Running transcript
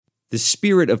The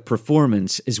spirit of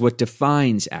performance is what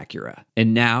defines Acura.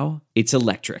 And now, it's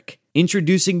electric.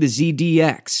 Introducing the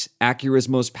ZDX, Acura's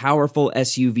most powerful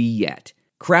SUV yet.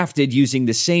 Crafted using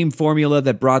the same formula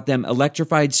that brought them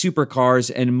electrified supercars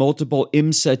and multiple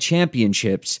IMSA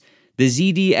championships, the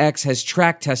ZDX has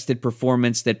track-tested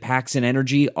performance that packs an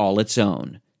energy all its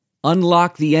own.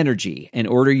 Unlock the energy and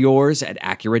order yours at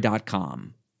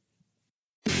Acura.com.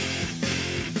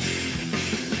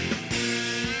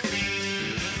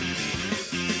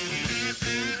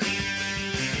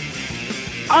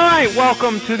 All right,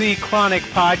 welcome to the Chronic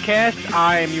Podcast.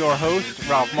 I am your host,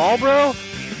 Ralph Marlborough,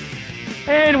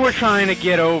 and we're trying to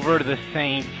get over to the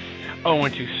Saints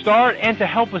 0-2 start. And to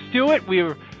help us do it, we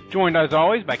are joined, as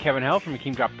always, by Kevin Held from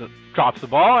Akeem Drops the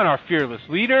Ball, and our fearless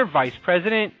leader, Vice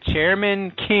President,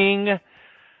 Chairman, King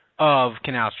of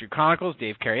Canal Street Chronicles,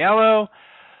 Dave Cariello.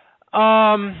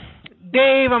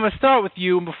 Dave, I'm going to start with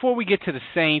you. Before we get to the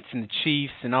Saints and the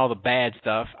Chiefs and all the bad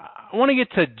stuff, I want to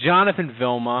get to Jonathan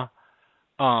Vilma.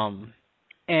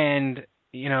 And,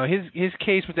 you know, his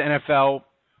case with the NFL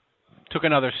took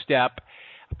another step.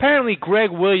 Apparently, Greg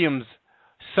Williams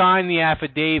signed the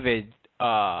affidavit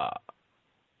about,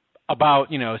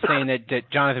 you know, saying that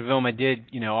Jonathan Vilma did,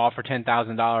 you know, offer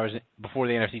 $10,000 before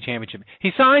the NFC Championship. He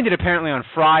signed it apparently on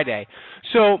Friday.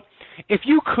 So, if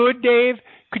you could, Dave,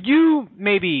 could you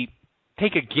maybe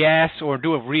take a guess or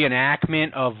do a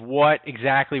reenactment of what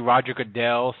exactly Roger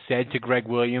Goodell said to Greg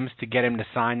Williams to get him to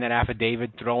sign that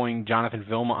affidavit, throwing Jonathan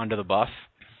Vilma under the bus?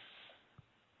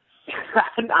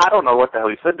 I don't know what the hell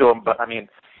he said to him, but, I mean,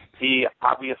 he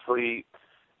obviously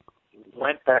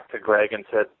went back to Greg and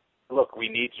said, look, we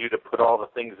need you to put all the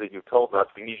things that you told us,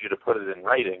 we need you to put it in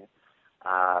writing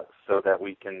so that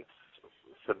we can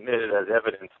submit it as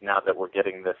evidence now that we're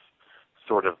getting this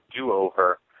sort of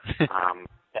do-over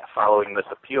following this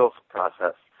appeals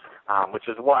process, which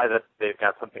is why that they've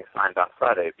got something signed on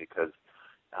Friday, because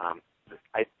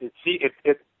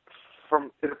it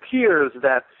appears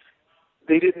that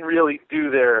they didn't really do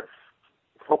their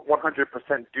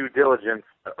 100% due diligence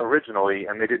originally,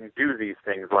 and they didn't do these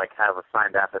things like have a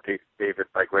signed affidavit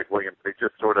by Greg Williams. They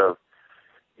just sort of,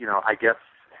 you know, I guess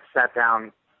sat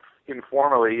down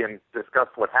informally and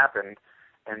discussed what happened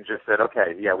and just said,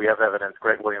 okay, yeah, we have evidence.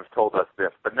 Greg Williams told us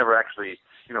this, but never actually,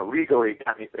 you know, legally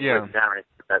got anything written down.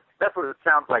 That's what it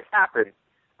sounds like happened,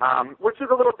 which is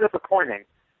a little disappointing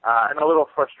and a little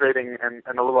frustrating and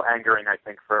a little angering, I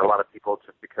think, for a lot of people,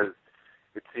 just because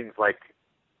it seems like,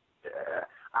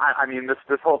 I mean, this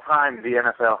whole time the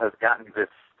NFL has gotten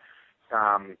this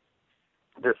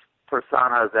this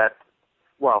persona that,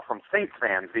 well, from Saints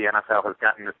fans, the NFL has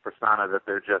gotten this persona that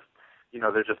they're just, you know,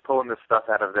 they're just pulling this stuff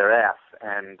out of their ass,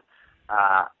 and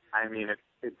I mean, it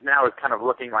now is kind of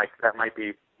looking like that might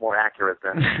be more accurate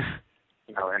than,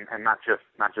 you know, and not just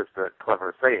a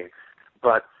clever saying,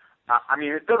 but I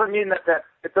mean, it doesn't mean that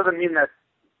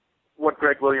what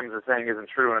Greg Williams is saying isn't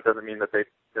true, and it doesn't mean that they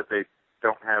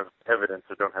don't have evidence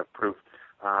or don't have proof.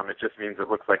 It just means it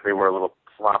looks like they were a little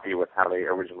sloppy with how they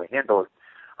originally handled it.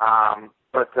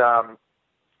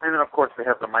 And then, of course, they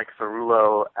have the Mike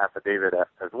Cerullo affidavit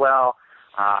as well.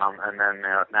 And then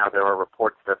now there are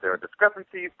reports that there are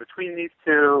discrepancies between these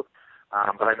two.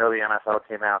 But I know the NFL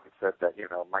came out and said that, you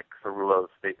know, Mike Cerullo's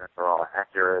statements are all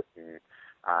accurate, and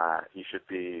he should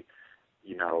be,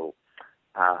 you know,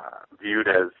 viewed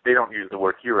as, they don't use the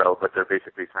word hero, but they're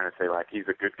basically trying to say, like, he's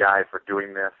a good guy for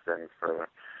doing this and for,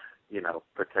 you know,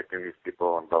 protecting these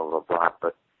people and blah, blah, blah.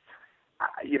 But,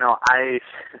 you know, I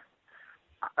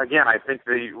think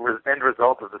the end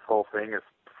result of this whole thing is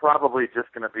probably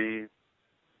just going to be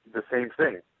the same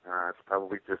thing. It's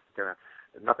probably just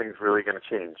nothing's really going to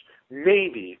change.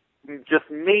 Maybe, just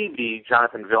maybe,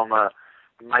 Jonathan Vilma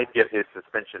might get his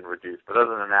suspension reduced. But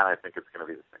other than that, I think it's going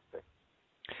to be the same thing.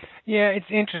 Yeah, it's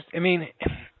interesting. I mean,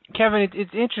 Kevin,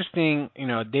 it's interesting. You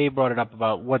know, Dave brought it up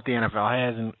about what the NFL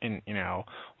has and you know,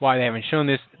 why they haven't shown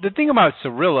this. The thing about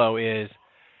Cerullo is,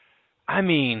 I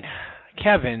mean,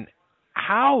 Kevin,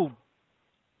 how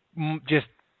just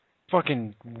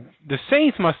fucking the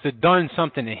Saints must have done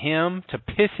something to him to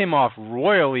piss him off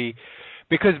royally,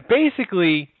 because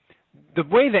basically the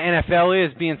way the NFL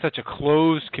is, being such a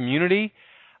closed community,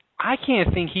 I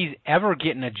can't think he's ever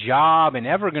getting a job and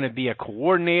ever going to be a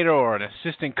coordinator or an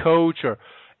assistant coach, or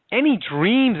any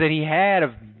dreams that he had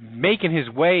of making his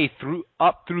way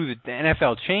up through the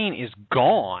NFL chain is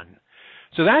gone.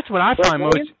 So that's what I find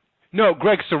most. No,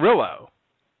 Greg Cerullo.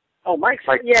 Oh, Mike.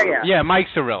 Yeah, Mike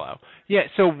Cerullo. Yeah,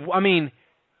 so, I mean,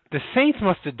 the Saints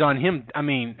must have done him, I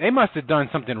mean, they must have done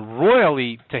something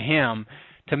royally to him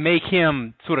to make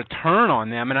him sort of turn on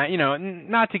them. And, you know,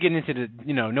 not to get into the,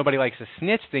 you know, nobody likes a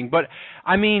snitch thing, but,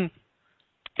 I mean,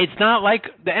 it's not like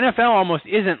the NFL almost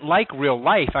isn't like real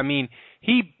life. I mean,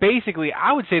 he basically,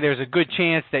 I would say there's a good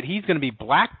chance that he's going to be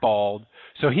blackballed.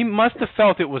 So he must have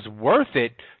felt it was worth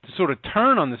it to sort of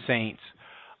turn on the Saints.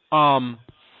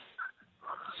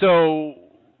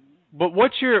 But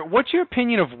what's your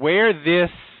opinion of where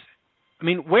this? I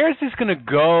mean, where is this going to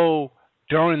go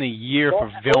during the year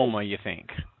for Vilma, you think?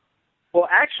 Well,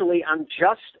 actually,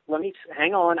 let me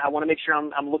hang on. I want to make sure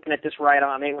I'm looking at this right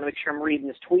on. I want to make sure I'm reading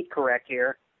this tweet correct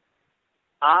here.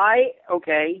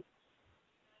 Okay.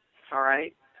 All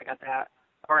right. I got that.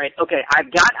 All right. Okay.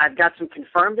 I've got some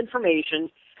confirmed information.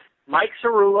 Mike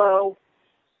Cerullo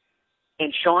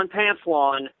and Sean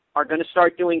Pamphilon are going to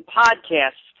start doing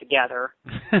podcasts together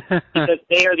because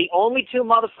they are the only two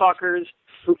motherfuckers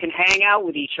who can hang out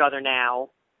with each other now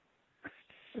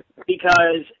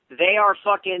because they are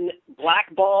fucking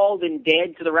blackballed and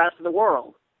dead to the rest of the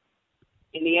world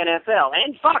in the NFL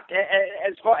and fucked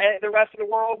as far as the rest of the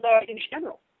world in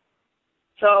general.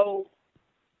 So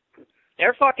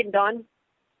they're fucking done.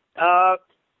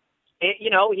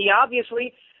 He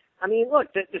obviously, I mean,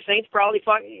 look, the Saints probably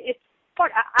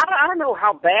I don't know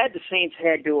how bad the Saints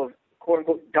had to have, quote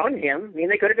unquote, done him. I mean,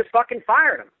 they could have just fucking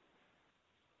fired him.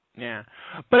 Yeah.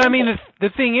 But I mean, the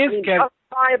thing is,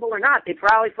 justifiable or not, they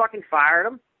probably fucking fired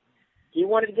him. He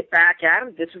wanted to get back at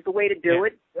him. This is the way to do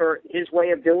it, or his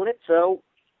way of doing it. So,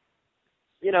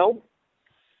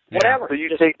 whatever. So you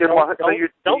take him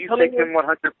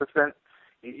 100%.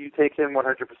 You take him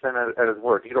 100% at his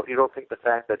word. You don't think the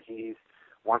fact that he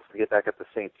wants to get back at the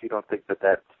Saints, you don't think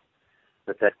that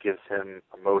gives him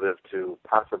a motive to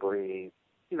possibly,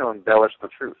 embellish the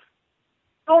truth?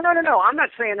 Oh, no. I'm not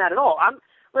saying that at all.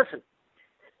 Listen,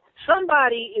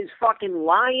 somebody is fucking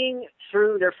lying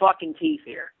through their fucking teeth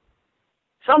here.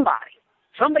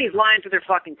 Somebody's lying through their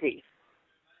fucking teeth.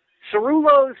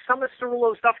 Some of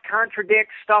Cerullo's stuff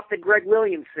contradicts stuff that Greg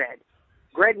Williams said.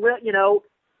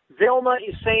 Vilma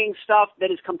is saying stuff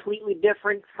that is completely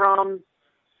different from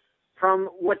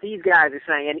what these guys are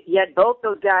saying, and yet both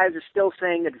those guys are still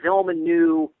saying that Vilma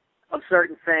knew of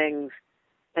certain things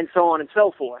and so on and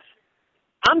so forth.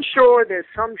 I'm sure there's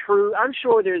some truth. I'm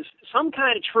sure there's some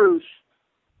kind of truth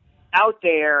out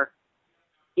there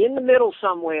in the middle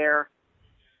somewhere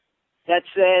that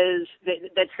says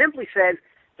that simply says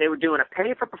they were doing a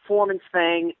pay-for-performance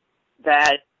thing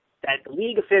that the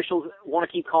league officials want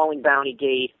to keep calling Bounty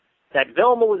Gate, that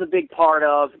Vilma was a big part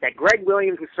of, that Greg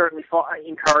Williams was certainly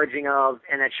encouraging of,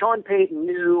 and that Sean Payton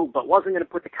knew but wasn't going to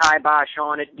put the kibosh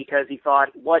on it because he thought,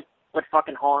 what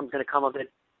fucking harm's going to come of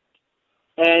it?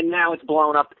 And now it's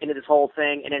blown up into this whole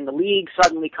thing, and then the league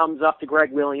suddenly comes up to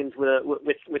Greg Williams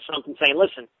with something saying,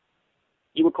 listen,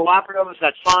 you were cooperative,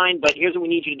 that's fine, but here's what we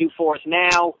need you to do for us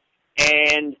now.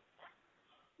 And,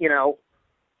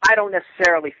 I don't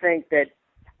necessarily think that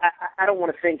I don't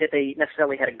want to think that they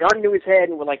necessarily had a gun to his head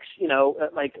and were like,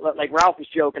 like Ralph was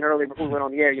joking earlier before we went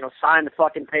on the air, sign the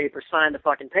fucking paper.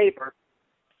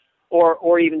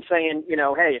 Or even saying,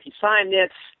 hey, if you sign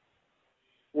this,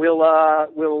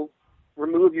 we'll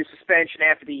remove your suspension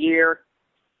after the year.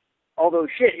 Although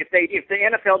shit, if the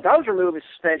NFL does remove a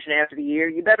suspension after the year,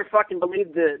 you better fucking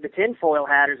believe the tinfoil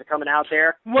hatters are coming out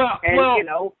there.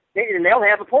 And they'll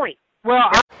have a point.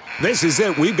 This is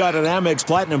it. We've got an Amex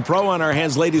Platinum Pro on our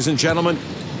hands, ladies and gentlemen.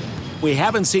 We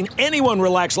haven't seen anyone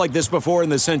relax like this before in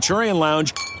the Centurion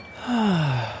Lounge.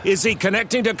 Is he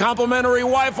connecting to complimentary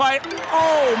Wi-Fi?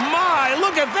 Oh, my.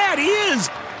 Look at that. He is.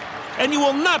 And you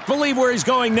will not believe where he's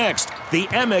going next. The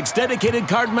Amex dedicated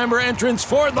card member entrance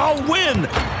for the win.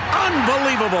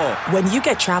 Unbelievable. When you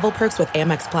get travel perks with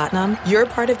Amex Platinum, you're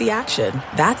part of the action.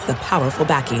 That's the powerful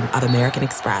backing of American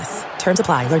Express. Terms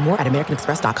apply. Learn more at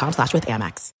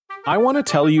americanexpress.com/withAmex. I want to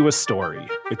tell you a story.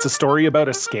 It's a story about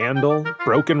a scandal,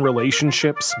 broken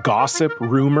relationships, gossip,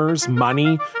 rumors,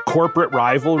 money, corporate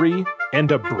rivalry,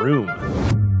 and a broom.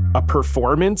 A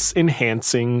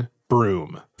performance-enhancing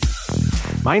broom.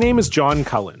 My name is John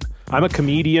Cullen. I'm a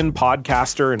comedian,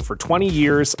 podcaster, and for 20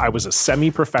 years, I was a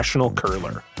semi-professional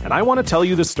curler. And I want to tell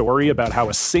you the story about how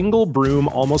a single broom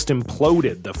almost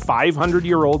imploded the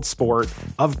 500-year-old sport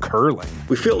of curling.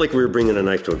 We felt like we were bringing a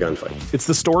knife to a gunfight. It's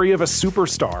the story of a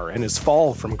superstar and his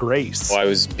fall from grace. Well, I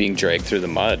was being dragged through the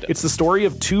mud. It's the story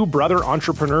of two brother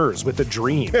entrepreneurs with a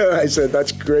dream. I said,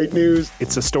 that's great news.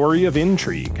 It's a story of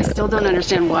intrigue. I still don't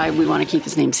understand why we want to keep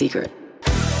his name secret.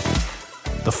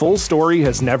 The full story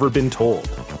has never been told,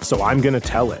 so I'm going to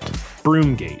tell it.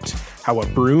 Broomgate, how a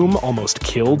broom almost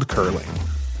killed curling.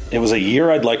 It was a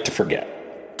year I'd like to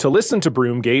forget. To listen to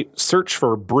Broomgate, search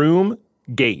for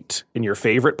Broomgate in your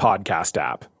favorite podcast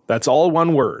app. That's all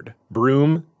one word,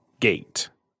 Broomgate.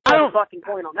 fucking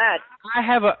point on that. I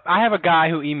have a guy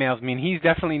who emails me, and he's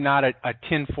definitely not a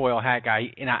tinfoil hat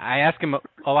guy. And I ask him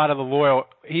a lot of the lawyer.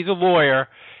 He's a lawyer,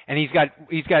 and he's a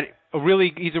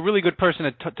really good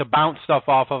person to bounce stuff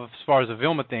off of as far as the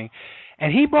Vilma thing.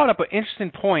 And he brought up an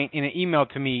interesting point in an email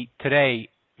to me today,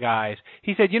 guys.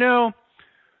 He said,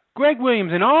 Greg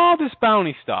Williams and all this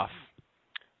bounty stuff,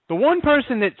 the one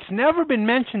person that's never been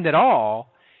mentioned at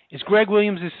all is Greg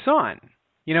Williams' son.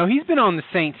 He's been on the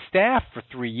Saints staff for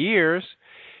 3 years.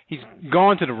 He's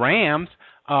gone to the Rams.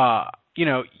 Are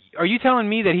you telling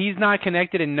me that he's not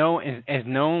connected and has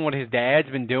known what his dad's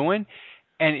been doing?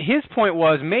 And his point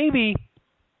was maybe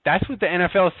that's what the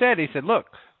NFL said. They said, look,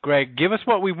 Greg, give us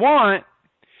what we want,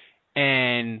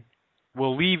 and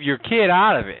we'll leave your kid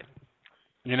out of it.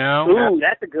 Ooh,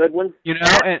 that's a good one. It is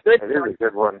a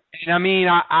good one. And I mean,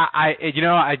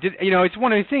 it's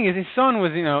one of these things. His son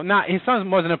was, his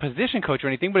son wasn't a position coach or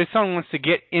anything, but his son wants to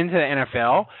get into the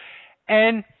NFL,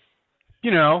 and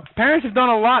parents have done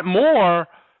a lot more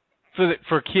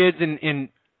for kids in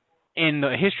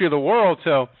the history of the world.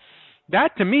 So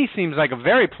that to me seems like a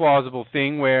very plausible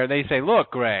thing where they say, look,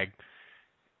 Greg,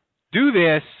 do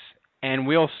this, and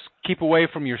we'll keep away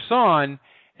from your son.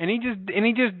 And he just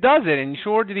does it. And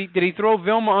sure, did he throw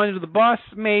Vilma under the bus?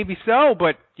 Maybe so,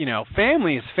 but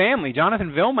family is family.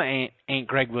 Jonathan Vilma ain't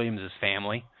Greg Williams'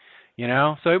 family,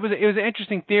 So it was an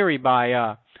interesting theory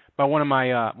by one of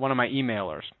my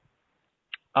emailers.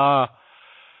 It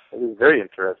was very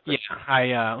interesting.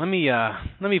 Yeah,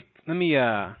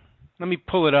 let me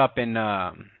pull it up and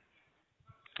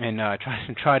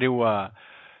try to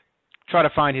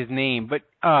find his name, but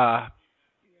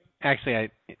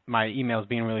actually, my email's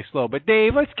being really slow. But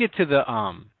Dave, let's get to the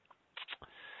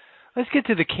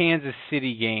Kansas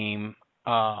City game.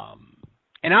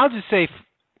 And I'll just say,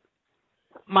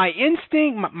 my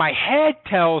instinct, my head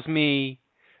tells me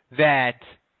that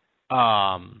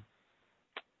the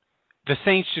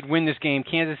Saints should win this game.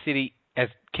 Kansas City, as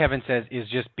Kevin says, is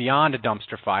just beyond a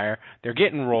dumpster fire. They're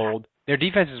getting rolled. Their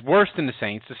defense is worse than the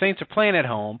Saints. The Saints are playing at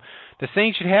home. The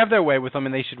Saints should have their way with them,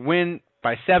 and they should win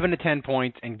by 7 to 10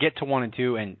 points and get to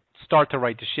 1-2 and start to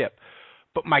right the ship.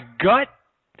 But my gut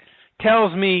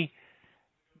tells me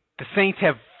the Saints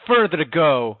have further to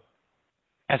go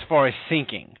as far as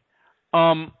sinking.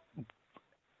 As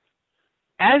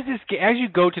you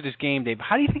go to this game, Dave,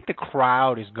 how do you think the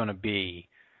crowd is going to be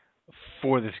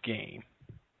for this game?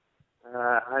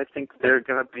 I think they're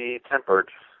going to be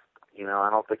tempered. I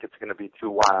don't think it's going to be too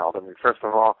wild. I mean, first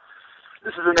of all,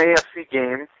 this is an AFC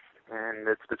game, and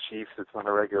it's the Chiefs. It's not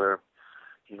a regular,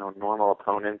 normal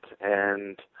opponent.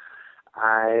 And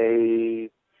I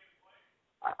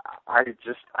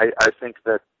think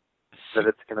that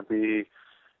it's going to be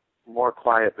more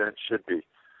quiet than it should be.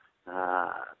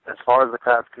 As far as the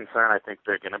crowd's concerned, I think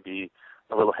they're going to be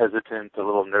a little hesitant, a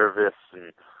little nervous,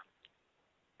 and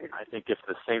I think if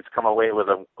the Saints come away with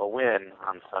a win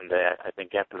on Sunday, I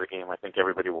think after the game, I think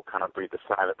everybody will kind of breathe a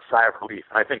sigh of relief.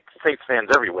 And I think Saints fans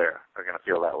everywhere are going to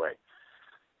feel that way.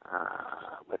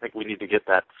 I think we need to get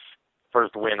that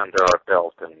first win under our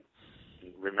belt and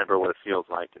remember what it feels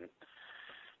like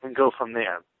and go from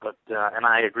there. But and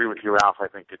I agree with you, Ralph. I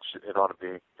think it ought to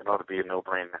be a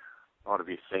no-brainer. It ought to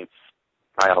be Saints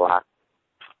by a lot.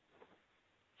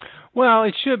 Well,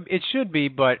 it should be,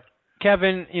 but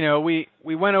Kevin, we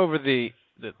went over the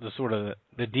sort of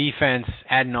the defense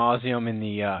ad nauseum in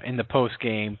the post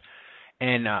game,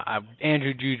 and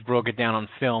Andrew Juge broke it down on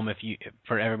film.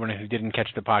 For everyone who didn't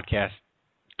catch the podcast,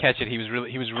 catch it. He was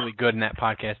really good in that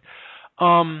podcast.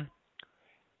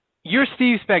 You're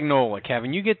Steve Spagnuolo,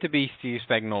 Kevin. You get to be Steve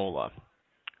Spagnuolo.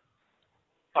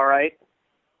 All right.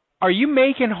 Are you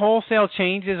making wholesale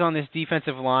changes on this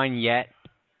defensive line yet,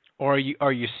 or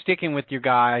are you sticking with your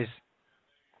guys?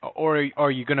 Or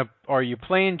are you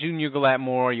playing Junior Galette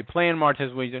more? Are you playing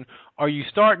Martez Williams? Are you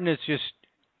starting to just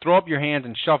throw up your hands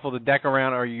and shuffle the deck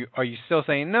around? Or are you still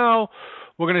saying no?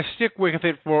 We're going to stick with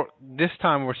it for this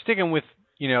time. We're sticking with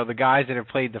the guys that have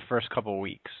played the first couple of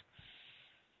weeks.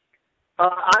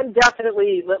 I'm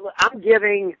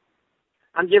giving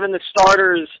the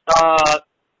starters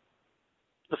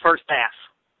the first pass.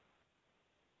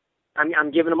 I'm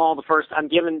giving them all the first. I'm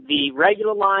giving the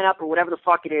regular lineup or whatever the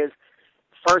fuck it is.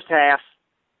 First half,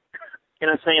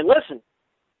 and I'm saying, listen,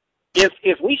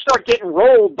 if we start getting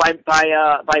rolled by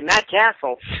Matt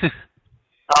Castle, it's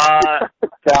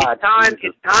time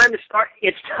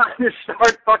to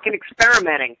start fucking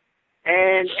experimenting,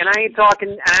 and I ain't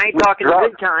talking the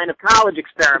good kind of college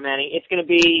experimenting. It's going to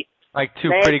be like two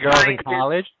pretty girls in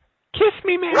college. Kiss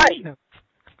me, man.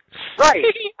 Right.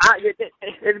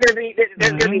 There's going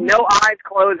to be no eyes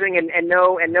closing and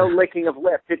no licking of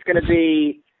lips. It's going to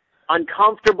be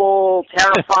uncomfortable,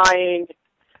 terrifying.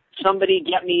 Somebody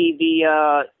get me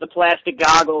the plastic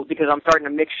goggles because I'm starting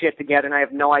to mix shit together and I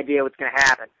have no idea what's going to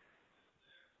happen.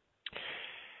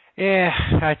 Yeah,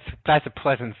 that's a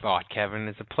pleasant thought, Kevin.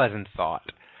 It's a pleasant thought.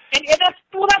 And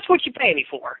that's what you pay me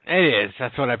for. It is.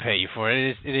 That's what I pay you for.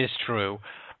 It is true.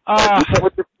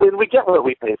 We get what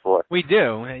we pay for. We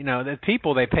do. The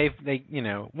people they pay.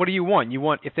 What do you want?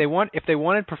 If they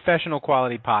wanted professional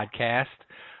quality podcast,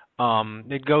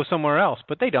 they'd go somewhere else,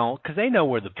 but they don't because they know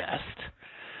we're the best.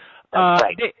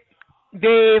 Right.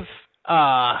 Dave.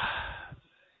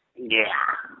 Yeah.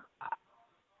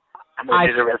 I'm going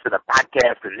to do the rest of the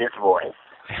podcast in this voice.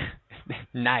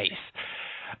 Nice.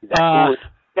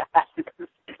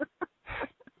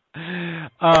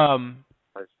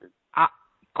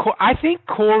 I think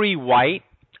Corey White.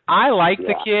 I like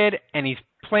the kid, and he's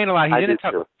playing a lot. He's in a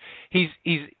tough.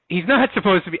 He's not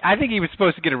supposed to be. I think he was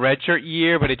supposed to get a redshirt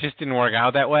year, but it just didn't work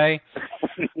out that way.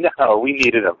 No, we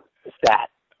needed him. Stat.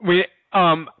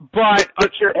 But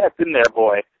get your ass in there,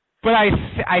 boy. But I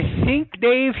think,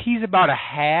 Dave, he's about a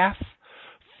half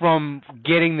from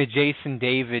getting the Jason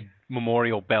David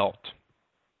Memorial Belt.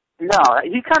 No,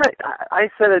 he kind of. I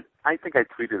said it. I think I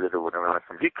tweeted it or whatever.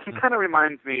 He kind of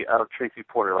reminds me of Tracy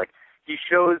Porter. Like he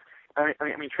shows. I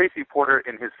mean Tracy Porter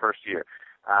in his first year.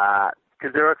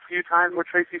 Because there were a few times where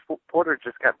Tracy Porter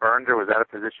just got burned or was out of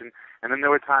position, and then there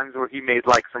were times where he made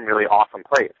like some really awesome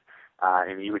plays,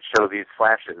 and he would show these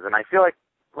flashes. And I feel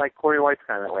like Corey White's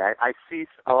kind of that way. I see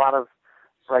a lot of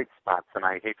bright spots, and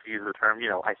I hate to use the term.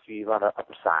 I see a lot of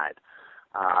upside.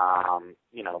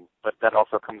 But that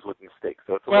also comes with mistakes,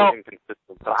 so it's a little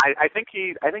inconsistent. So I think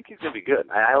he's gonna be good.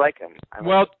 I like him.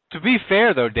 To be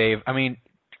fair though, Dave, I mean,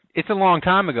 it's a long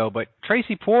time ago, but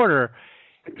Tracy Porter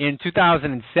in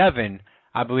 2007,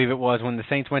 I believe it was, when the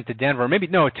Saints went to Denver.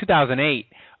 2008.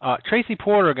 Tracy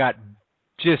Porter got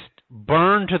just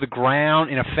burned to the ground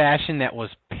in a fashion that was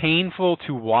painful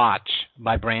to watch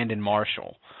by Brandon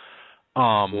Marshall.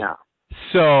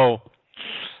 So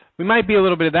we might be a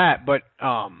little bit of that, but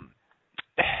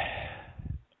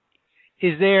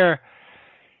is there?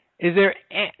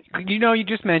 You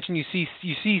just mentioned you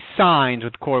see signs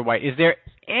with Corey White. Is there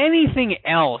anything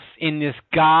else in this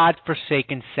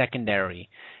godforsaken secondary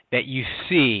that you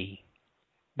see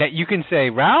that you can say,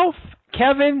 Ralph,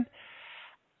 Kevin,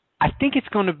 I think it's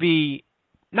going to be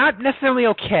not necessarily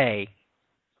okay,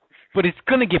 but it's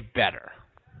going to get better?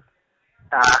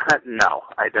 No,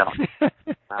 I don't.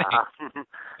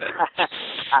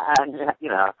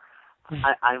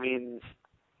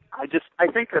 I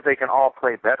think that they can all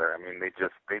play better. I mean, they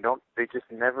just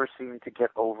never seem to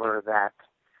get over that.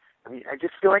 I mean, I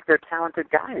just feel like they're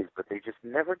talented guys, but they just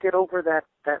never get over that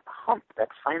hump, that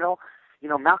final.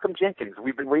 Malcolm Jenkins.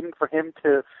 We've been waiting for him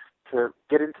to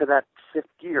get into that fifth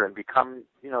gear and become,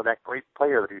 that great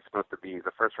player that he's supposed to be,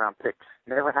 the first round pick.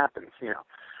 Never happens.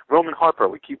 Roman Harper.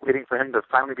 We keep waiting for him to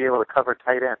finally be able to cover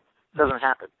tight end. Doesn't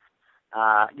happen.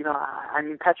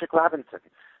 Patrick Robinson.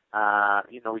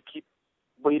 We keep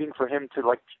waiting for him to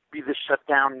be the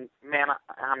shutdown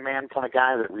man-on-man kind of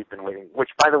guy that we've been waiting. Which,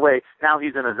 by the way, now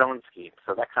he's in a zone scheme,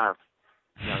 so that kind of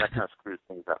screws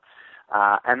things up.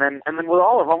 And then with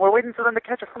all of them, we're waiting for them to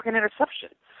catch a fucking interception.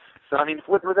 So I mean,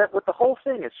 with the whole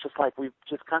thing, it's just like we're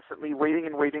just constantly waiting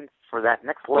and waiting for that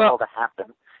next level to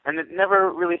happen, and it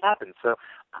never really happens. So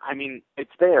I mean,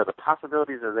 it's there. The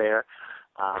possibilities are there,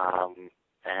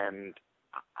 and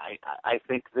I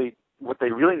think what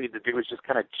they really need to do is just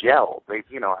kind of gel. They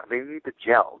need to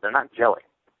gel. They're not gelling.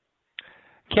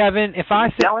 Kevin, if I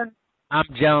said gelling? I'm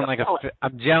gelling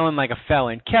like a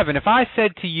felon. Kevin, if I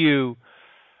said to you,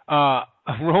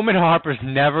 Roman Harper's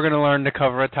never going to learn to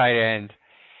cover a tight end,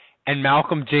 and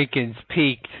Malcolm Jenkins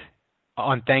peaked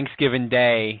on Thanksgiving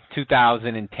Day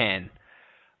 2010,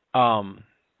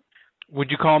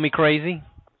 would you call me crazy?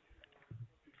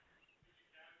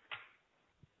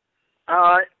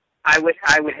 I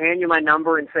would hand you my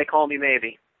number and say, call me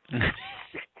maybe.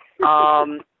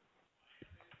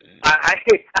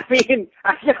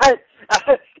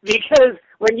 Because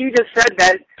when you just said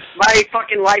that, my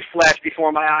fucking life flashed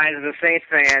before my eyes as a Saints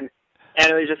fan,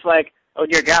 and it was just like, oh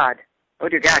dear God,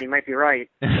 you might be right.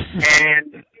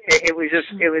 And it was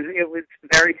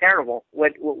very terrible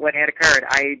what had occurred.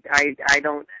 I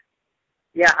don't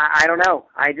know.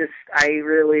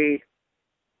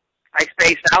 I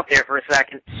spaced out there for a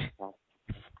second.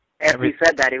 After you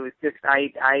said that, it was just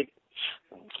I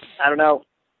don't know.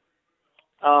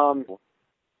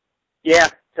 Yeah.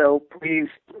 So please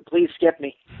skip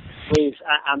me, please.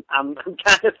 I'm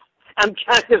kind of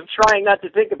trying not to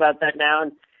think about that now,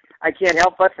 and I can't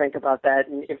help but think about that.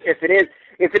 And if it is,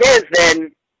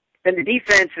 then the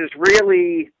defense is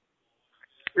really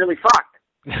really fucked.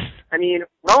 I mean,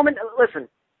 Roman, listen,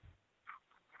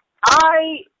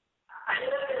 I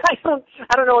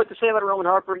don't know what to say about Roman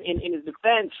Harper in his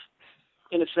defense,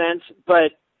 in a sense,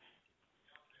 but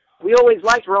we always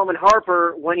liked Roman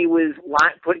Harper when he was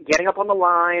getting up on the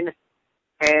line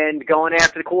and going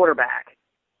after the quarterback.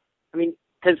 I mean,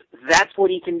 because that's what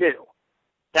he can do.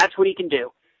 That's what he can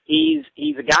do. He's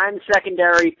a guy in the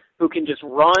secondary who can just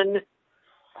run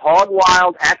hog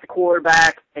wild at the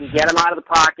quarterback and get him out of the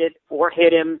pocket or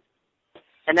hit him,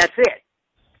 and that's it.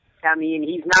 I mean,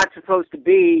 he's not supposed to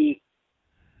be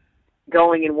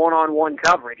going in one-on-one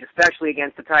coverage, especially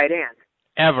against the tight end.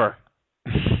 Ever.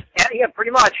 Yeah,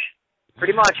 pretty much.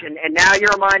 Pretty much. And now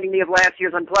you're reminding me of last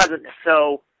year's unpleasantness,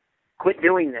 so quit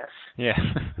doing this. Yeah.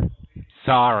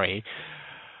 Sorry.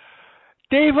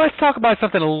 Dave, let's talk about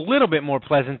something a little bit more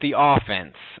pleasant, the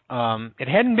offense. It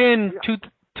hadn't been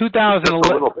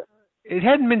 2011. It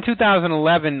hadn't been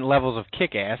 2011 levels of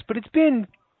kick-ass, but it's been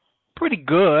pretty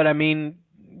good. I mean,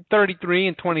 33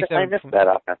 and 27. I missed that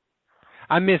offense.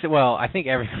 I miss it. Well, I think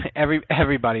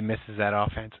everybody misses that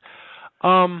offense.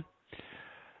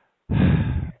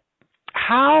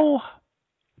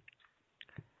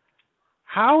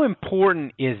 How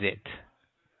important is it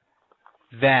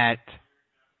that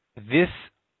this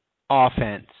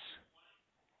offense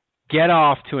get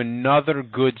off to another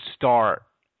good start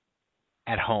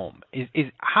at home?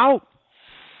 Is how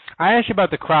I asked you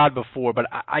about the crowd before, but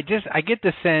I get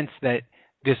the sense that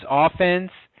this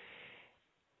offense,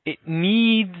 it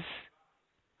needs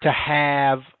to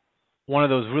have one of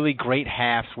those really great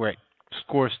halves where it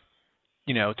scores,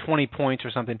 20 points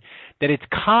or something. That it's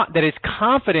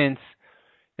confidence.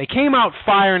 They came out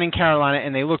firing in Carolina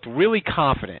and they looked really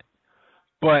confident,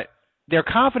 but their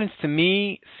confidence to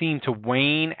me seemed to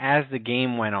wane as the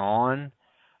game went on.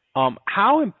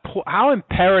 How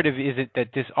imperative is it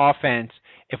that this offense,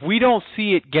 if we don't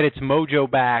see it get its mojo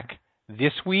back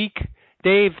this week,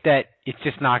 Dave, that it's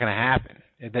just not going to happen?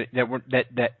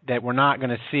 That we're not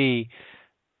going to see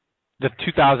the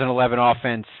 2011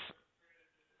 offense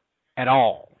at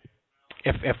all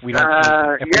if we don't.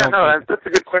 That's a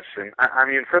good question. I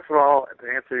mean, first of all, to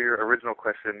answer your original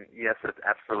question, yes, it's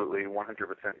absolutely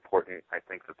 100% important. I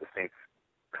think that the Saints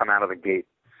come out of the gate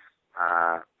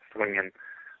swinging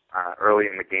early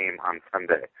in the game on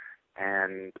Sunday,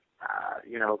 and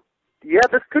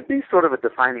this could be sort of a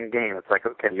defining game. It's like,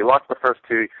 okay, you lost the first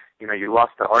two. You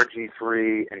lost to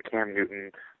RG3 and Cam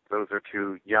Newton. Those are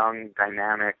two young,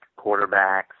 dynamic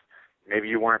quarterbacks. Maybe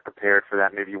you weren't prepared for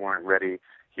that. Maybe you weren't ready.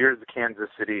 Here's Kansas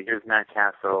City. Here's Matt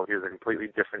Castle. Here's a completely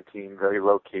different team, very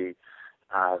low-key.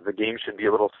 The game should be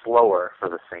a little slower for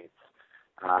the Saints.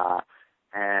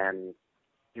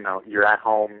 You're at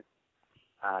home.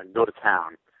 Go to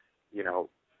town.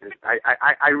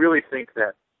 I really think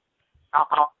that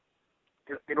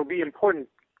it'll be important.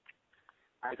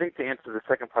 I think to answer the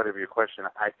second part of your question,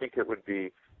 I think it would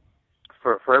be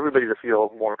for everybody to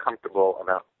feel more comfortable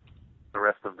about the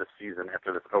rest of the season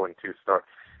after this 0-2 start.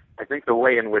 I think the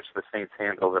way in which the Saints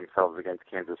handle themselves against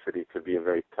Kansas City could be a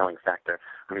very telling factor.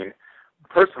 I mean,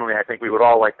 personally, I think we would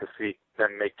all like to see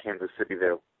them make Kansas City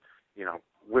their,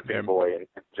 whipping boy and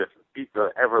just beat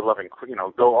the ever-loving,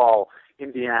 go all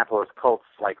Indianapolis Colts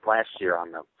like last year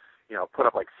on them, put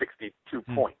up like 62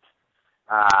 points.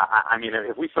 I mean,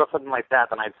 if we saw something like that,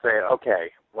 then I'd say,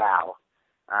 okay, wow.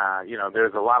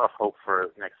 There's a lot of hope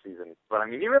for next season. But, I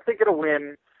mean, even if they get a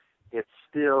win, it's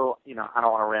still, I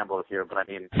don't want to ramble here, but I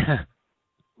mean,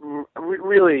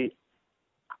 really,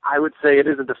 I would say it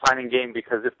is a defining game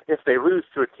because if they lose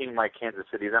to a team like Kansas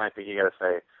City, then I think you got to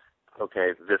say,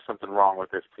 okay, there's something wrong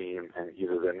with this team, and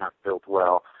either they're not built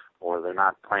well, or they're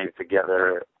not playing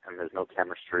together, and there's no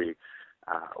chemistry,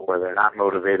 or they're not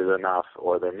motivated enough,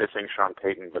 or they're missing Sean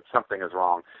Payton, but something is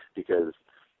wrong because,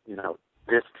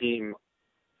 this team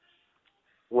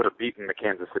would have beaten the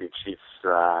Kansas City Chiefs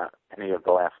any of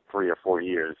the last 3 or 4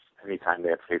 years, anytime they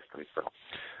had faced them. So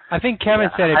I think Kevin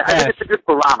said it best. I think it's a good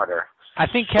barometer. I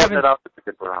think Kevin. It's a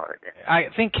good barometer. I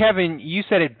think Kevin, you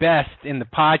said it best in the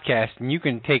podcast, and you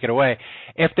can take it away.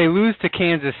 If they lose to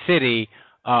Kansas City,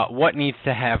 what needs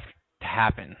to have to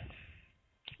happen?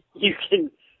 You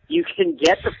can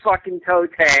get the fucking toe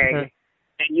tag,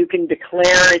 and you can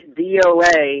declare it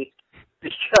DOA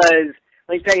because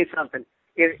let me tell you something.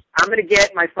 I'm going to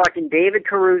get my fucking David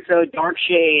Caruso Dark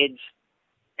Shades,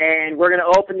 and we're going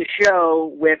to open the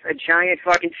show with a giant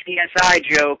fucking CSI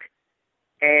joke,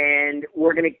 and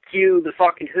we're going to cue the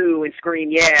fucking Who and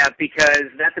scream, yeah, because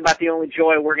that's about the only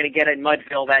joy we're going to get in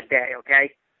Mudville that day,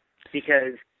 okay?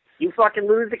 Because you fucking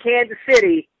lose to Kansas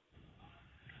City,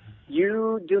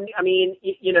 you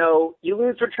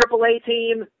lose to a AAA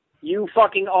team, You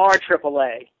fucking are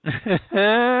AAA.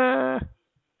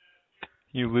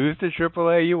 You lose to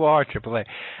AAA, you are AAA.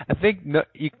 I think I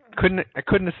couldn't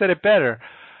have said it better.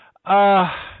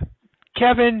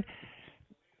 Kevin,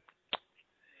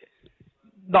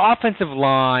 the offensive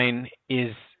line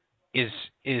is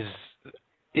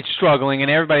it's struggling,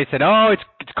 and everybody said, "Oh,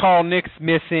 it's Carl Nix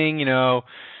missing," and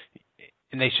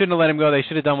they shouldn't have let him go. They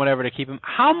should have done whatever to keep him.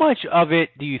 How much of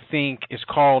it do you think is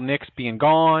Carl Nix being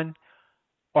gone,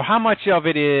 or how much of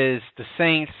it is the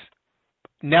Saints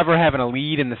never having a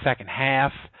lead in the second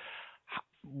half?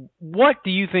 What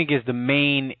do you think is the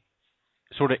main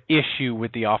sort of issue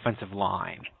with the offensive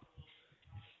line?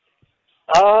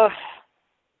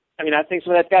 I think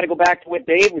some of that's got to go back to what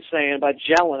Dave was saying about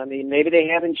gelling. Maybe they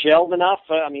haven't gelled enough.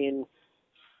 I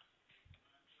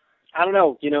don't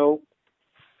know.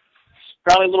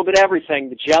 Probably a little bit of everything.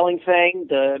 The gelling thing,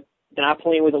 they're not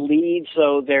playing with a lead,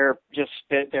 so they're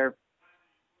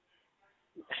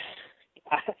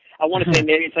I want to say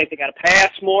maybe it's like they got to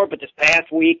pass more, but this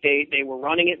past week they were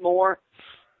running it more.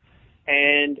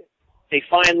 And they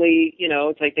finally,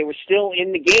 it's like they were still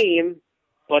in the game,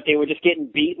 but they were just getting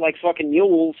beat like fucking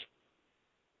mules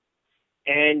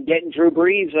and getting Drew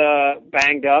Brees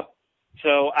banged up.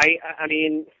 So, I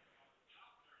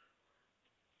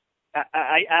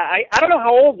don't know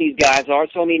how old these guys are,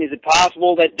 so, is it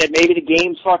possible that maybe the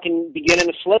game's fucking beginning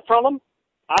to slip from them?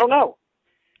 I don't know.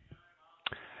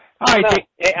 And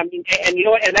you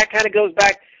know what? And that kind of goes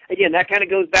back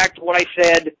to what I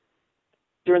said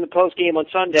during the post game on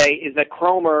Sunday, is that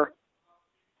Cromer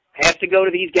has to go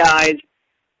to these guys,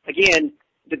 again,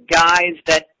 the guys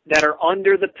that are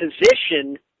under the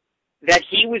position that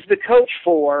he was the coach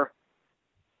for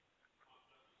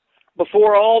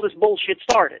before all this bullshit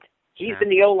started. He's been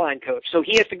the O-line coach, so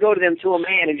he has to go to them to a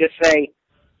man and just say,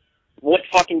 what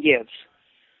fucking gives?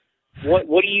 What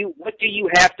do you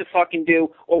have to fucking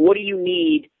do, or what do you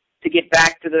need to get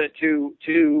back to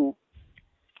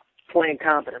playing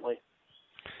competently?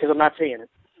 Because I'm not seeing it.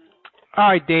 All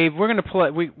right, Dave, we're going to play.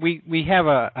 We have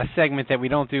a segment that we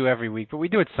don't do every week, but we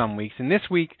do it some weeks. And this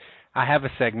week, I have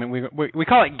a segment. We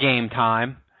call it Game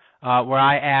Time, where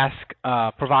I ask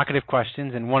provocative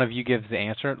questions, and one of you gives the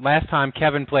answer. Last time,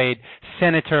 Kevin played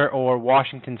Senator or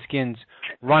Washington Skins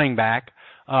running back.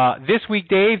 This week,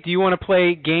 Dave, do you want to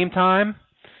play Game Time?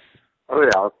 Oh,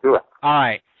 yeah, let's do it. All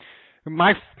right.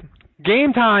 My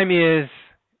Game Time is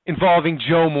involving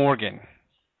Joe Morgan.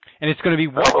 And it's going to be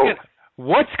what's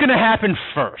going to happen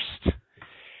first.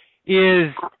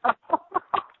 Is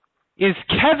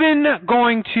Kevin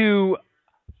going to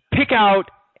pick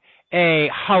out a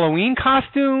Halloween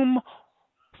costume,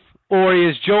 or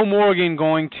is Joe Morgan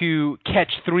going to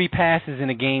catch 3 passes in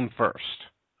a game first?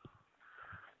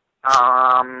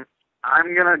 I'm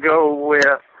gonna go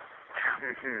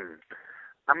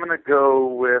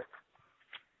with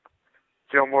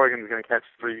Joe Morgan's gonna catch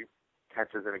 3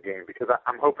 catches in a game, because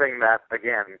I'm hoping that,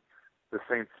 again, the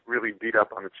Saints really beat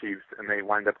up on the Chiefs and they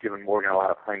wind up giving Morgan a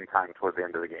lot of playing time towards the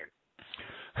end of the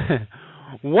game.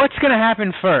 What's going to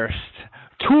happen first?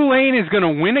 Tulane is going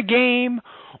to win a game,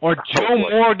 or Joe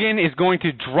Morgan is going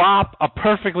to drop a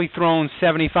perfectly thrown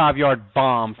 75-yard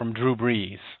bomb from Drew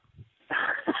Brees?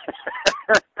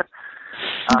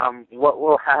 What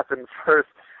will happen first?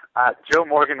 Joe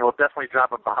Morgan will definitely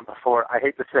drop a bomb before, I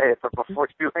hate to say it, but before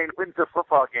Tulane wins the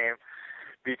football game,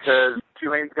 because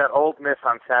Tulane's got Ole Miss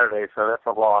on Saturday, so that's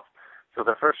a loss. So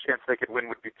the first chance they could win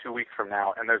would be 2 weeks from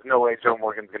now, and there's no way Joe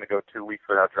Morgan's going to go 2 weeks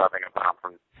without dropping a bomb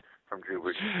from Drew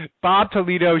Brees. Bob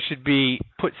Toledo should be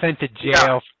sent to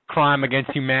jail for crime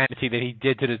against humanity that he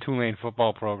did to the Tulane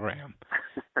football program.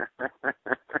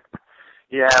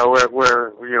 Yeah,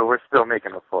 we're still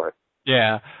making up for it.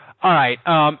 Yeah. All right.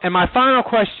 And my final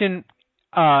question,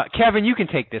 Kevin, you can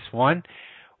take this one.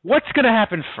 What's going to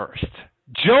happen first?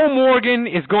 Joe Morgan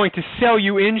is going to sell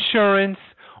you insurance,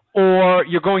 or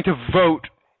you're going to vote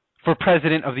for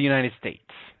President of the United States?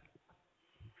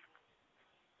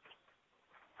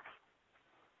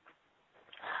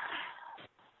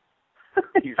 I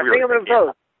think I'm going to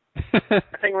vote. I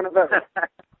think I'm going to vote.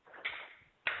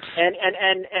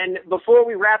 And before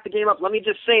we wrap the game up, let me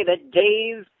just say that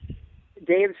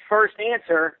Dave's first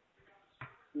answer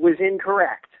was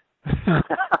incorrect.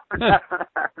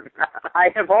 I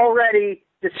have already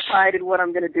decided what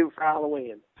I'm going to do for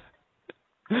Halloween.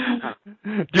 You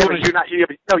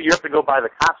have to go buy the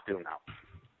costume now.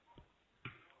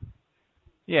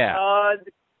 Yeah.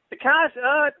 The costume.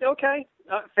 Okay.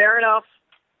 Fair enough.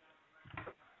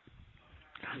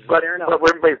 But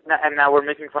now we're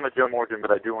making fun of Joe Morgan,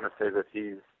 but I do want to say that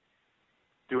he's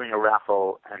doing a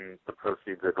raffle, and the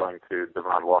proceeds are going to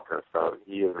Devon Walker, so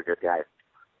he is a good guy.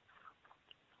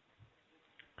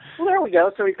 Well, there we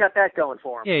go. So he's got that going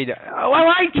for him. Yeah, he does. Oh, I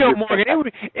like Joe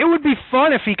Morgan. It would be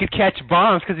fun if he could catch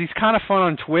bombs because he's kind of fun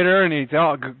on Twitter and he's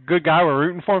a good guy. We're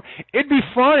rooting for him. It'd be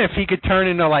fun if he could turn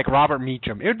into like Robert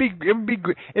Meacham. It'd be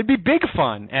big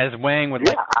fun as Wang would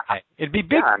like. It'd be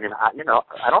big. Yeah, I mean,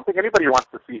 I don't think anybody wants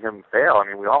to see him fail. I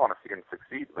mean, we all want to see him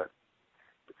succeed, but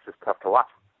it's just tough to watch.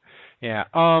 Yeah.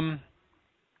 All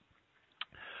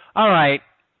right.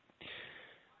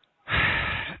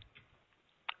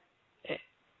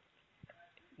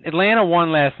 Atlanta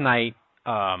won last night.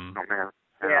 Oh man.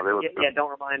 Yeah, don't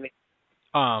remind me.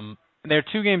 They're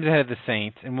 2 games ahead of the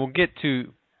Saints, and we'll get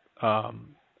to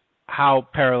how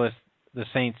perilous the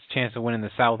Saints' chance of winning the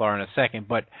South are in a second.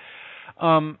 But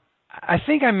I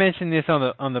think I mentioned this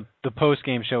on the post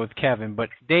game show with Kevin. But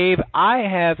Dave, I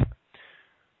have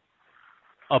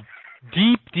a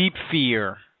deep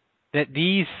fear that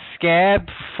these scab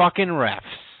fucking refs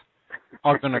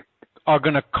are gonna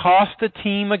cost the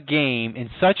team a game in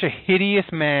such a hideous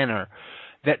manner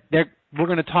that we're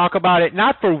gonna talk about it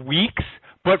not for weeks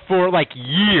but for like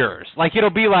years. Like it'll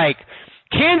be like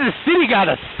Kansas City got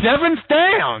a 7th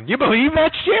down. You believe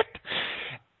that shit?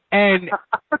 And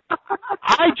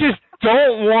I just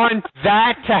don't want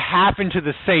that to happen to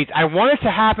the Saints. I want it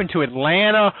to happen to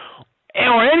Atlanta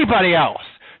or anybody else,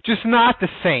 just not the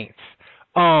Saints.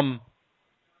 Am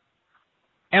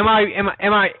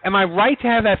I right to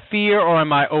have that fear, or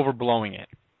am I overblowing it?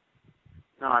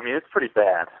 No, I mean it's pretty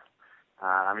bad.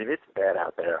 I mean it's bad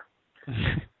out there,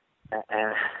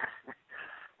 and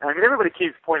I mean everybody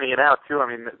keeps pointing it out too. I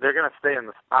mean they're going to stay in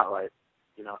the spotlight,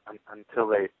 until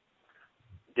they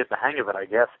get the hang of it, I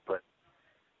guess. But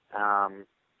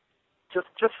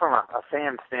just from a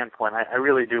fan standpoint, I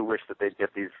really do wish that they'd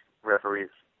get these referees,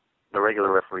 the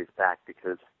regular referees, back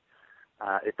because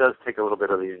it does take a little bit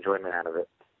of the enjoyment out of it.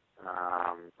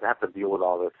 To have to deal with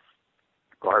all this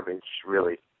garbage,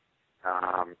 really.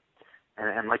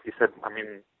 And like you said, I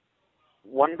mean,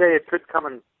 one day it could come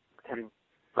and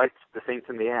bite the Saints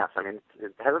in the ass. I mean,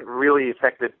 it hasn't really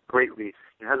affected greatly.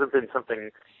 It hasn't been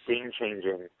something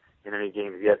game-changing in any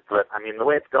games yet. But, I mean, the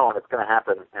way it's going to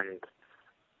happen. And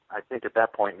I think at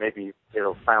that point, maybe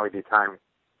it'll finally be time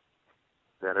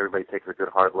that everybody takes a good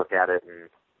hard look at it and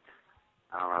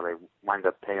I don't know, they wind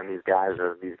up paying these guys,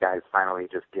 or these guys finally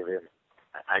just give in.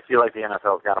 I feel like the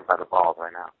NFL's got them by the balls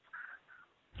right now.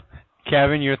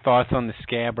 Kevin, your thoughts on the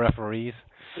scab referees?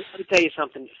 Let me tell you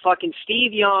something. Fucking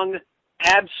Steve Young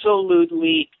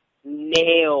absolutely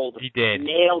nailed it. He did.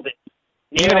 Nailed it.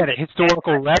 He had a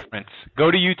historical reference.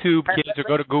 Go to YouTube, kids, or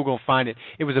go to Google and find it.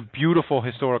 It was a beautiful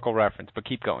historical reference, but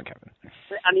keep going, Kevin.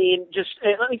 I mean, just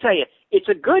let me tell you, it's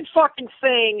a good fucking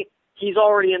thing he's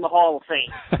already in the Hall of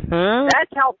Fame.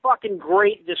 That's how fucking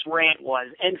great this rant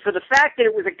was. And for the fact that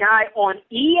it was a guy on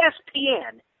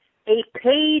ESPN, a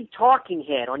paid talking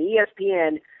head on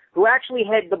ESPN, who actually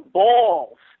had the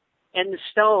balls and the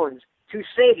stones to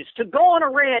say this, to go on a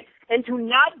rant and to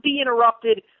not be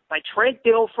interrupted by Trent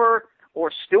Dilfer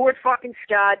or Stuart fucking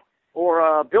Scott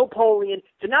or Bill Polian,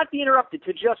 to not be interrupted,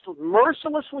 to just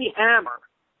mercilessly hammer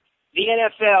the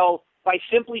NFL by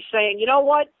simply saying, you know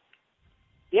what?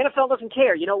 The NFL doesn't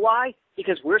care. You know why?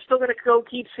 Because we're still going to go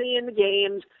keep seeing the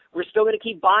games. We're still going to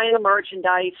keep buying the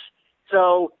merchandise.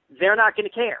 So they're not going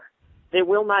to care. They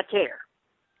will not care.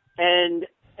 And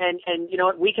you know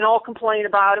what? We can all complain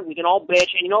about it. We can all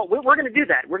bitch. And you know what? We're going to do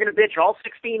that. We're going to bitch all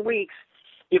 16 weeks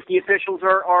if the officials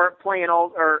are playing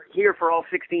or here for all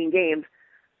 16 games.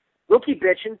 We'll keep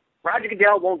bitching. Roger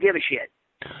Goodell won't give a shit.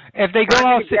 If they go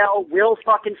Roger Goodell will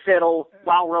fucking fiddle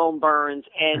while Rome burns,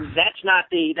 and that's not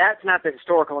the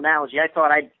historical analogy. I thought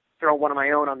I'd throw one of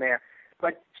my own on there,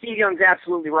 but Steve Young's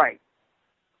absolutely right.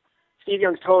 Steve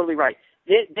Young's totally right.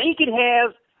 They could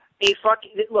have a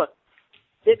fucking look.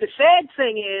 The sad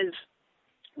thing is,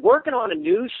 working on a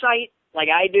news site like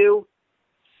I do,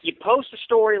 you post a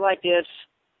story like this,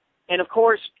 and of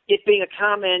course, it being a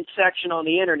comment section on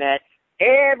the internet,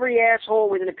 every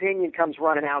asshole with an opinion comes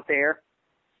running out there.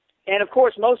 And of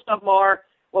course, most of them are,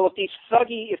 well, if these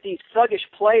thuggish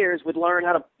players would learn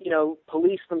how to,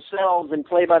 police themselves and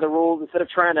play by the rules instead of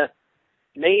trying to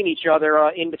maim each other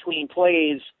in between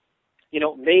plays,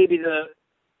 maybe the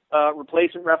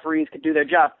replacement referees could do their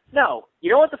job. No.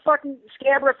 You know what the fucking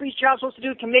scab referee's job is supposed to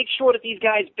do? To make sure that these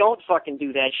guys don't fucking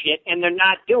do that shit, and they're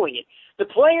not doing it. The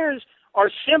players are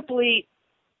simply,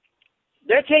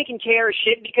 they're taking care of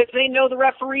shit because they know the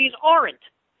referees aren't.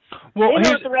 Well, they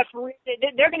know the referee,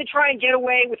 they're going to try and get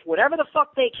away with whatever the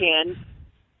fuck they can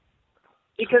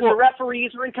because the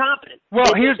referees are incompetent.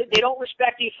 Well, they don't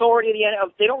respect the authority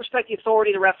of they don't respect the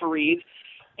authority of the referees,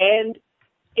 and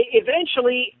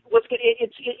eventually,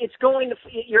 it's going to.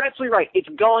 You're absolutely right. It's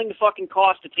going to fucking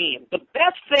cost the team. The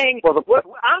best thing,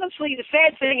 honestly, the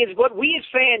sad thing is what we as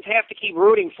fans have to keep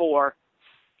rooting for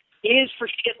is for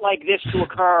shit like this to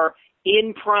occur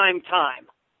in prime time.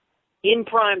 In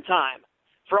prime time,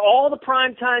 for all the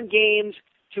primetime games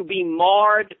to be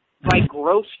marred by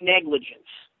gross negligence.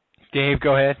 Dave,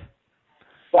 go ahead.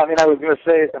 Well, I was going to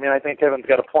say, I think Kevin's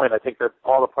got a point. I think that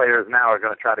all the players now are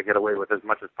going to try to get away with as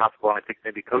much as possible, and I think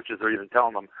maybe coaches are even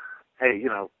telling them, hey,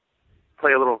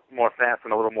 play a little more fast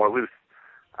and a little more loose,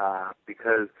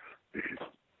 because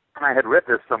I had read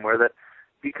this somewhere that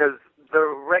because the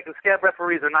scab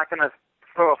referees are not going to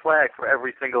throw a flag for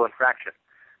every single infraction,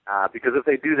 because if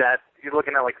they do that, you're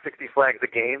looking at like 60 flags a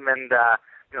game and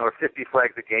or 50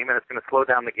 flags a game, and it's going to slow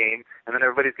down the game, and then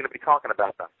everybody's going to be talking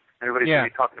about them. Everybody's going to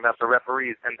be talking about the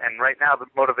referees, and right now the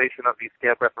motivation of these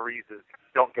scab referees is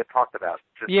don't get talked about.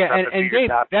 Just and Dave,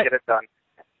 get it done,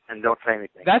 and don't say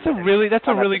anything. That's a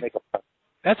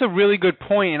really good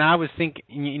point, and I was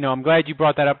thinking, I'm glad you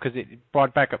brought that up because it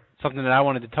brought back up something that I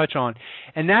wanted to touch on,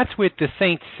 and that's with the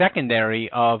Saints secondary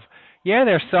of,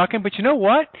 they're sucking, but you know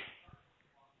what?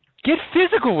 Get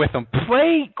physical with them.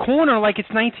 Play corner like it's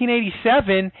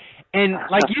 1987, and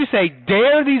like you say,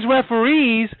 dare these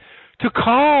referees to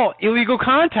call illegal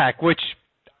contact, which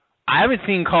I haven't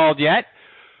seen called yet.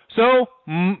 So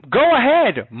go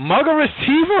ahead, mug a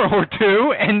receiver or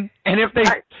two, and if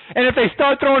they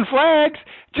start throwing flags,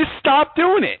 just stop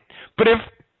doing it. But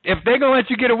if they're gonna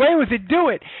let you get away with it, do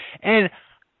it. And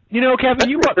Kevin,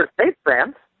 you brought State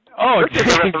fans. Oh, the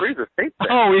referees are State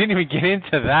fans. We didn't even get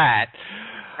into that.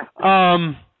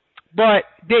 But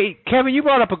Kevin, you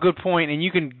brought up a good point, and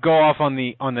you can go off on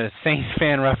the Saints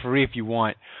fan referee if you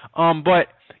want. But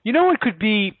it could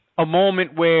be a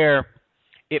moment where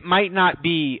it might not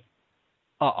be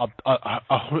a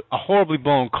horribly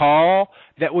blown call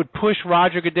that would push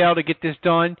Roger Goodell to get this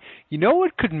done.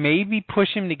 What could maybe push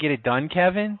him to get it done,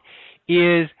 Kevin,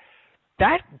 is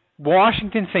that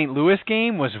Washington St. Louis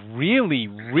game was really,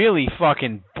 really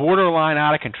fucking borderline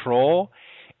out of control.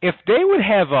 If they would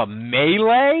have a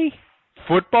melee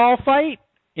football fight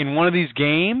in one of these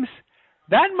games,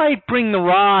 that might bring the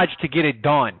Raj to get it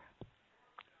done.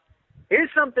 Here's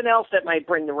something else that might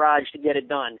bring the Raj to get it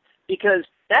done, because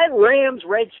that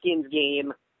Rams-Redskins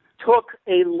game took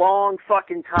a long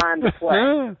fucking time to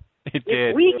play. It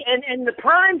did. And the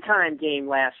primetime game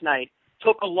last night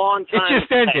took a long time to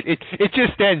play. It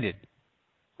just ended.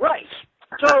 Right.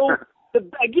 So,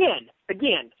 again,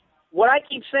 what I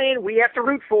keep saying, we have to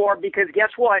root for, because guess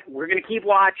what? We're going to keep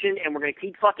watching, and we're going to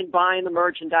keep fucking buying the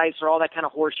merchandise or all that kind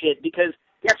of horse shit, because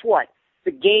guess what?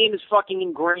 The game is fucking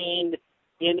ingrained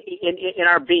in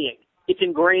our being. It's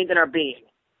ingrained in our being.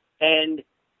 And,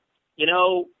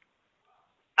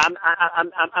 I'm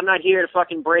not here to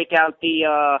fucking break out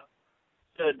the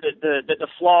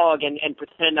flog and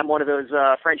pretend I'm one of those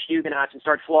French Huguenots and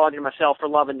start flogging myself for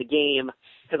loving the game,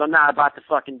 because I'm not about to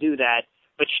fucking do that.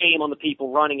 But shame on the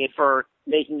people running it for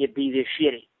making it be this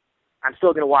shitty. I'm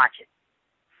still going to watch it.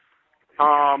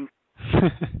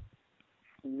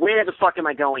 Where the fuck am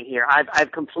I going here?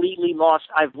 I've completely lost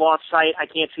sight. I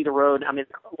can't see the road.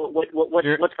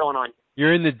 What's going on?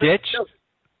 You're in the ditch?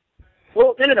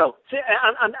 Well, no.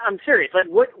 I'm serious. Like,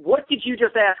 what did you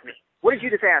just ask me? What did you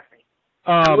just ask me?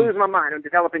 I'm losing my mind. I'm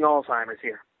developing Alzheimer's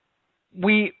here.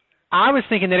 I was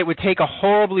thinking that it would take a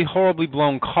horribly, horribly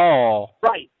blown call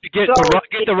to get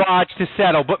the Raj to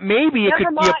settle, but maybe it could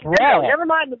be a brawl. Never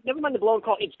mind the blown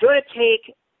call. It's going to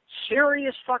take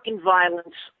serious fucking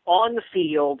violence on the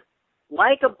field,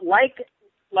 like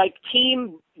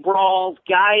team brawls,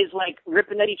 guys like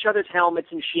ripping at each other's helmets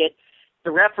and shit,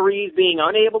 the referees being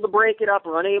unable to break it up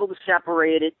or unable to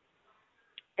separate it,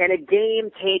 and a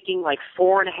game taking like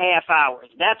 4.5 hours.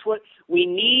 That's what we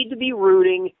need to be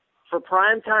rooting for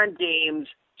primetime games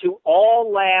to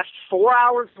all last 4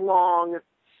 hours long,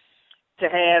 to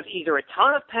have either a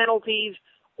ton of penalties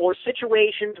or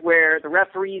situations where the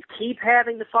referees keep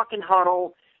having to fucking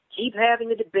huddle, keep having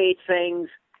to debate things,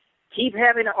 keep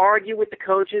having to argue with the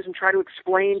coaches and try to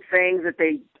explain things that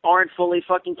they aren't fully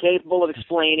fucking capable of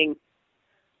explaining.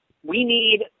 We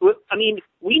need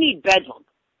bedlam.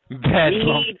 Bedlam.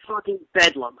 We need fucking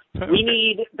bedlam. What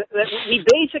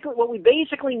we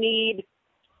basically need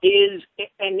is,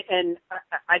 and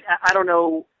I don't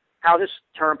know how this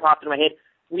term popped into my head,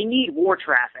 we need war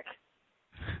traffic.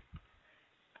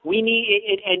 We need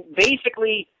it, and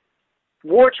basically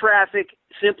war traffic,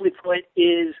 simply put,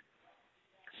 is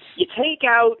you take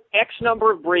out X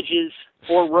number of bridges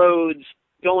or roads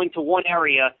going to one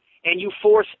area, and you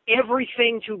force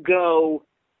everything to go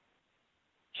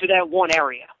to that one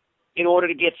area. in order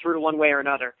to get through one way or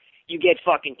another. You get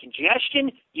fucking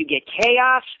congestion, you get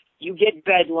chaos, you get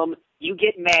bedlam, you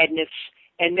get madness,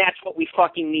 and that's what we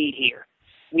fucking need here.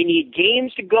 We need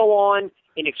games to go on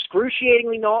in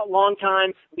excruciatingly long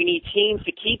time. We need teams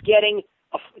to keep getting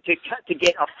to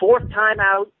get a fourth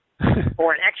timeout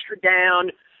or an extra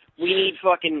down. We need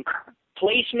fucking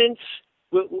placements.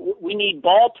 We need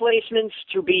ball placements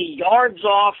to be yards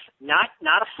off, not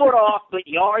a foot off, but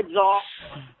yards off.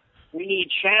 We need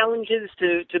challenges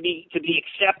to be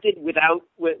accepted without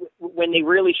when they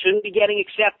really shouldn't be getting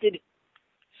accepted.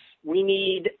 We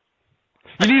need.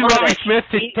 You need Robbie Smith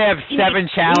to have 7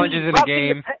 challenges in a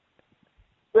game.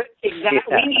 Exactly.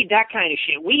 Yeah. We need that kind of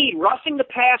shit. We need roughing the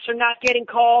passer not getting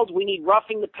called. We need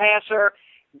roughing the passer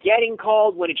getting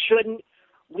called when it shouldn't.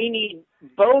 We need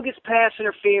bogus pass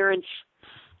interference,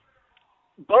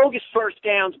 bogus first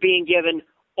downs being given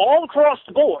all across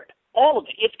the board. All of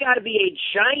it. It's got to be a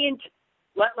giant,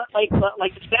 like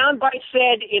the soundbite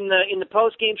said in the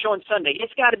post game show on Sunday.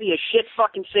 It's got to be a shit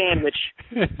fucking sandwich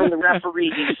from the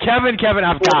referees. Kevin,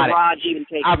 I've got it. Raj even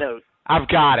takes note. I've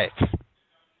got it.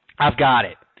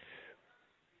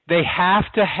 They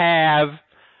have to have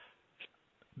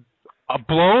a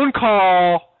blown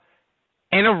call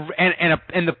and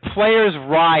the players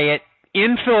riot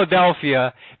in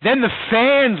Philadelphia. Then the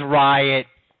fans riot.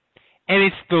 And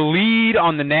it's the lead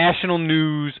on the national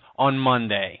news on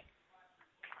Monday.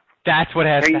 That's what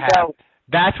has to happen.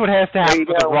 That's what has to happen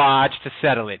for the Raj to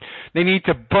settle it. They need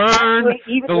to burn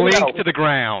the link to the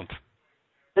ground.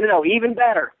 No, even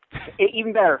better.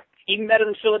 Even better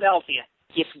than Philadelphia.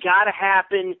 It's got to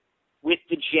happen with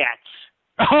the Jets.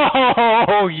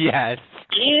 Oh, yes.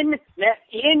 In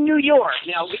New York.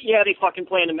 Now, yeah, they fucking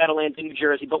play in the Meadowlands in New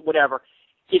Jersey, but whatever.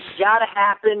 It's got to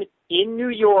happen in New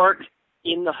York,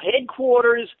 in the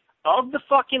headquarters of the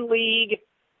fucking league,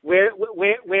 where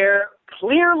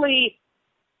clearly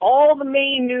all the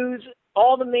main news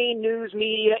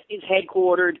media is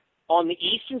headquartered on the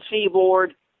Eastern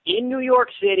Seaboard in New York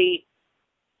City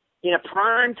in a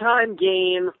primetime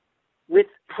game with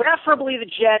preferably the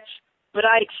Jets, but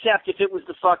I'd accept if it was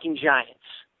the fucking Giants.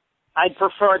 I'd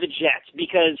prefer the Jets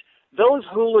because those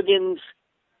hooligans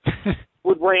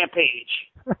would rampage.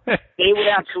 They would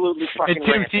absolutely fucking and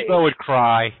Tim rampage. Tebow would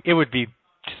cry. It would be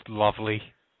just lovely.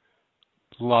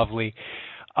 Lovely.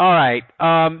 All right,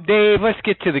 Dave, let's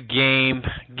get to the game.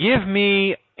 Give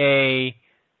me a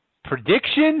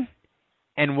prediction,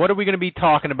 and what are we going to be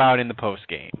talking about in the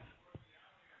postgame?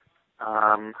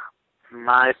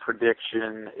 My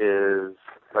prediction is,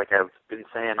 like I've been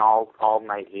saying all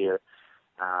night here,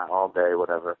 all day,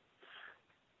 whatever.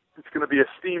 It's going to be a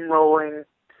steamrolling.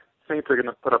 Saints are going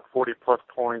to put up 40-plus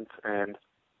points, and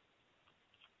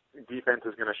defense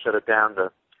is going to shut it down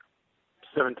to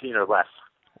 17 or less.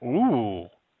 Ooh.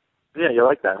 Yeah, you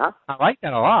like that, huh? I like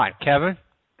that a lot, Kevin.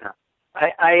 Yeah.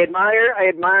 I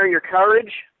admire your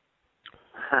courage.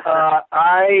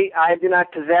 I do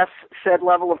not possess said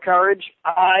level of courage.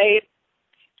 I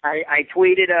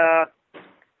tweeted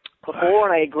before,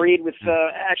 and I agreed with.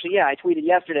 I tweeted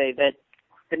yesterday that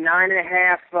the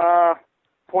 9.5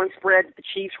 point spread that the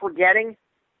Chiefs were getting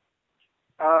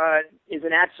is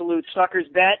an absolute sucker's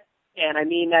bet, and I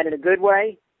mean that in a good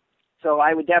way. So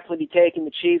I would definitely be taking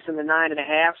the Chiefs in the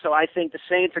 9.5. So I think the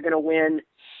Saints are going to win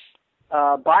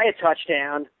by a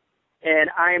touchdown, and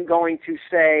I am going to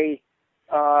say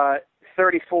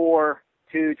 34-27.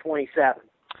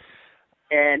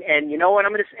 And you know what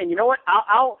I'm going to, and you know what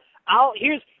I'll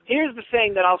here's the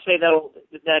thing that I'll say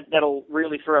that'll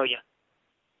really throw you.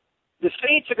 The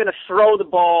Saints are going to throw the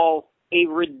ball a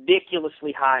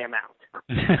ridiculously high amount.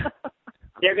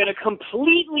 They're going to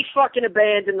completely fucking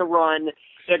abandon the run.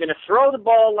 They're going to throw the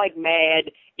ball like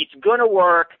mad. It's going to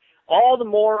work. All the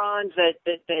morons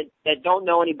that don't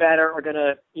know any better are going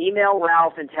to email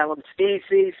Ralph and tell him, see,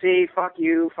 fuck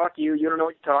you, you don't know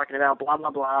what you're talking about, blah,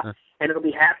 blah, blah. And it'll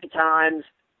be happy times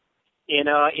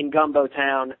in Gumbo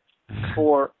Town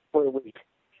for a week.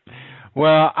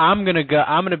 Well, I'm gonna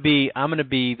be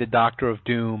the Doctor of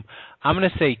Doom. I'm gonna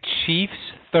say Chiefs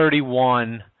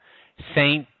 31,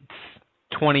 Saints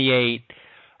 28.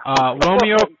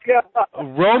 Romeo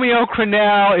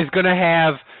Crennel is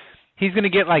he's gonna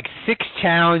get like 6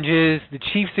 challenges. The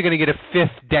Chiefs are gonna get a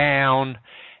 5th down,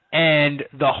 and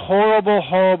the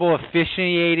horrible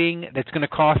officiating that's gonna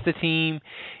cost the team.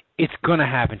 It's going to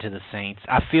happen to the Saints.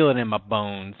 I feel it in my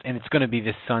bones, and it's going to be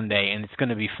this Sunday, and it's going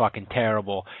to be fucking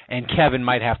terrible. And Kevin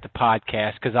might have to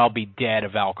podcast because I'll be dead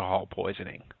of alcohol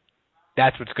poisoning.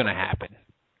 That's what's going to happen.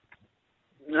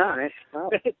 Nice.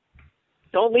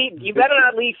 Don't leave. You better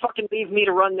not leave me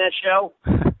to run that show.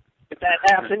 If that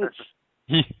happens.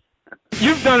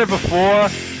 You've done it before.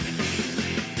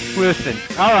 Listen,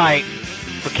 all right.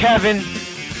 For Kevin,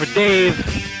 for Dave,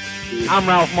 I'm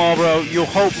Ralph Marlboro. You'll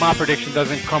hope my prediction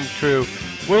doesn't come true.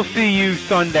 We'll see you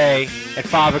Sunday at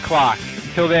 5 o'clock.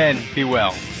 Until then, be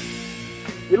well.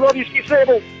 We love you, Steve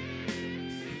Sable.